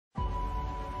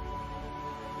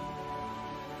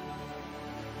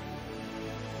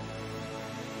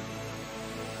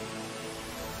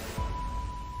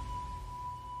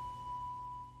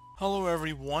Hello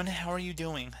everyone, how are you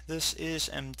doing? This is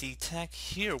MD Tech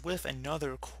here with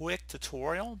another quick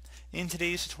tutorial. In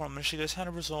today's tutorial, I'm going to show you guys how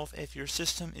to resolve if your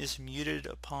system is muted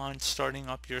upon starting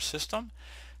up your system.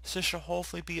 So this should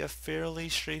hopefully be a fairly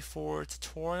straightforward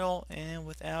tutorial, and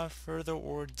without further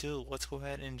ado, let's go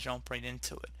ahead and jump right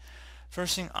into it.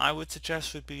 First thing I would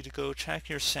suggest would be to go check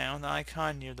your sound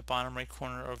icon near the bottom right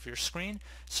corner of your screen.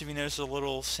 So if you notice a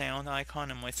little sound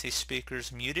icon, it might say speakers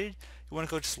muted. You want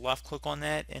to go just left click on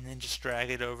that and then just drag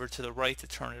it over to the right to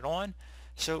turn it on.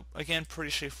 So again,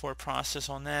 pretty straightforward process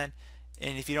on that.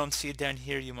 And if you don't see it down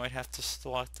here, you might have to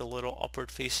select the little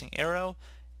upward facing arrow.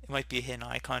 It might be a hidden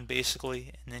icon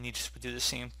basically, and then you just would do the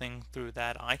same thing through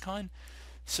that icon.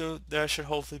 So that should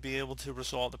hopefully be able to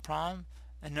resolve the problem.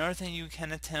 Another thing you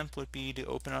can attempt would be to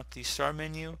open up the start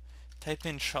menu, type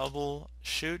in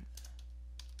troubleshoot,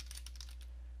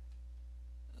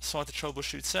 select the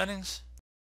troubleshoot settings,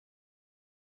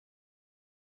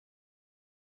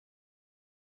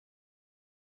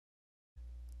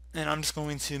 and I'm just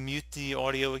going to mute the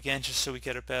audio again just so we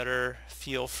get a better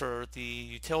feel for the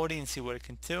utility and see what it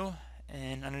can do.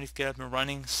 And underneath get up and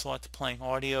running, select playing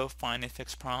audio, find and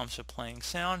fix problems with playing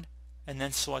sound, and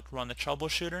then select run the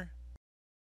troubleshooter.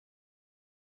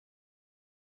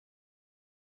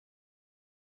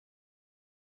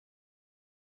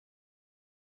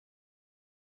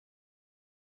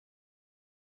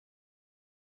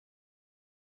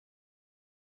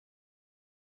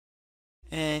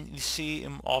 And you see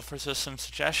it offers us some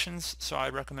suggestions, so I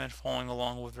recommend following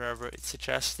along with wherever it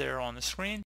suggests there on the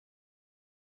screen.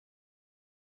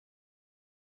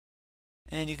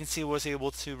 And you can see it was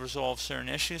able to resolve certain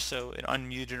issues, so it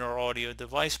unmuted our audio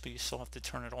device, but you still have to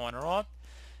turn it on or off.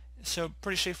 So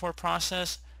pretty straightforward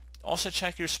process. Also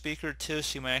check your speaker too,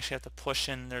 so you might actually have to push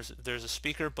in, there's a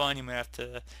speaker button, you might have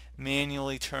to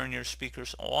manually turn your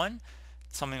speakers on.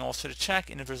 Something also to check,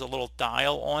 and if there's a little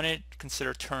dial on it,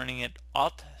 consider turning it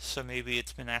up, so maybe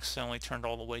it's been accidentally turned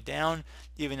all the way down,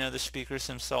 even though the speakers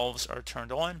themselves are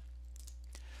turned on.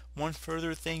 One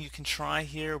further thing you can try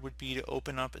here would be to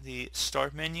open up the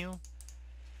start menu,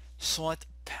 select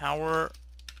power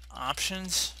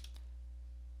options,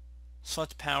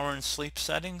 select power and sleep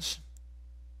settings,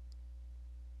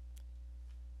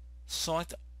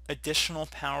 select additional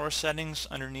power settings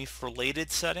underneath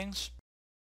related settings,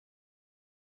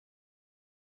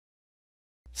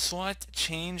 select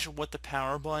change what the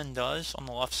power button does on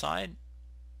the left side,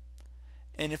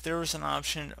 and if there was an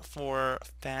option for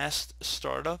fast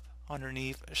startup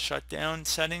underneath shutdown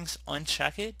settings,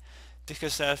 uncheck it,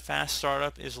 because that fast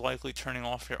startup is likely turning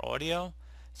off your audio.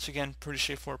 So again, pretty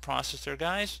straightforward process there,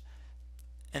 guys.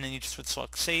 And then you just would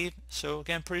select save. So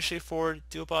again, pretty straightforward.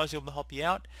 Do hope I was able to help you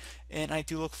out, and I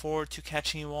do look forward to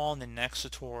catching you all in the next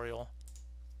tutorial.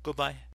 Goodbye.